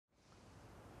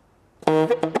I've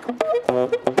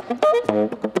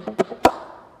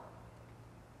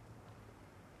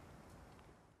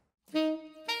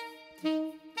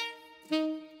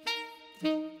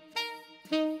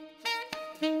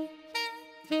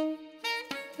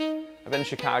been in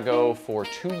Chicago for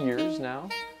 2 years now.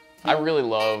 I really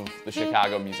love the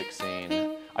Chicago music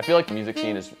scene. I feel like the music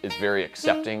scene is very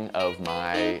accepting of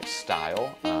my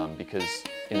style because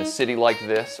in a city like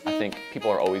this, I think people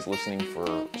are always listening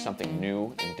for something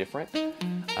new and different,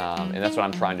 and that's what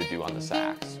I'm trying to do on the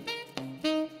sax.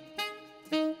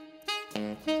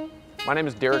 My name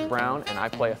is Derek Brown, and I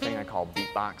play a thing I call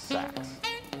BEATBoX sax.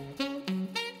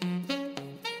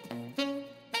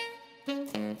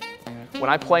 When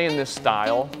I play in this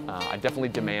style, I definitely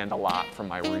demand a lot from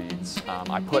my reeds.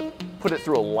 I put it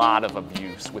through a lot of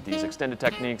abuse with these extended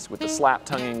techniques, with the slap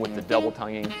tonguing, with the double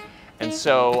tonguing. And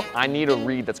so I need a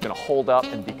reed that's going to hold up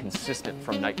and be consistent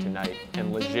from night to night.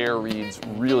 And Légère reeds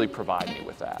really provide me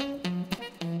with that.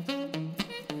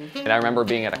 And I remember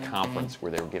being at a conference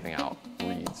where they were giving out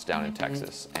reeds down in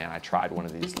Texas, and I tried one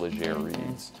of these Légère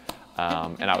reeds.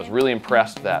 And I was really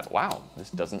impressed that, wow, this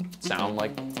doesn't sound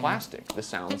like plastic. This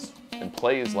sounds and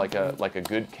plays like a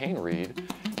good cane reed.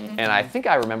 And I think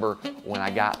I remember when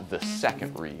I got the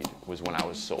second reed was when I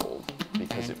was sold,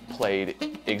 because it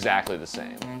played exactly the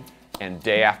same. And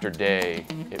day after day,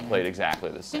 it played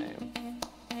exactly the same.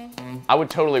 I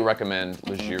would totally recommend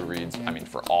Légère reeds,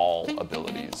 for all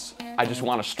abilities. I just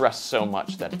want to stress so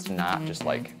much that it's not just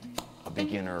like a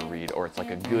beginner reed or it's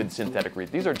like a good synthetic reed.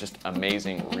 These are just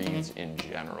amazing reeds in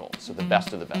general. So the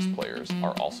best of the best players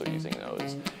are also using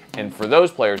those. And for those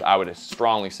players, I would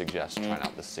strongly suggest trying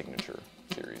out the Signature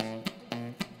series.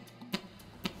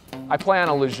 I play on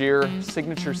a Légère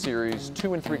Signature Series 2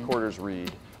 3/4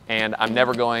 reed, and I'm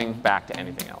never going back to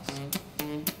anything else.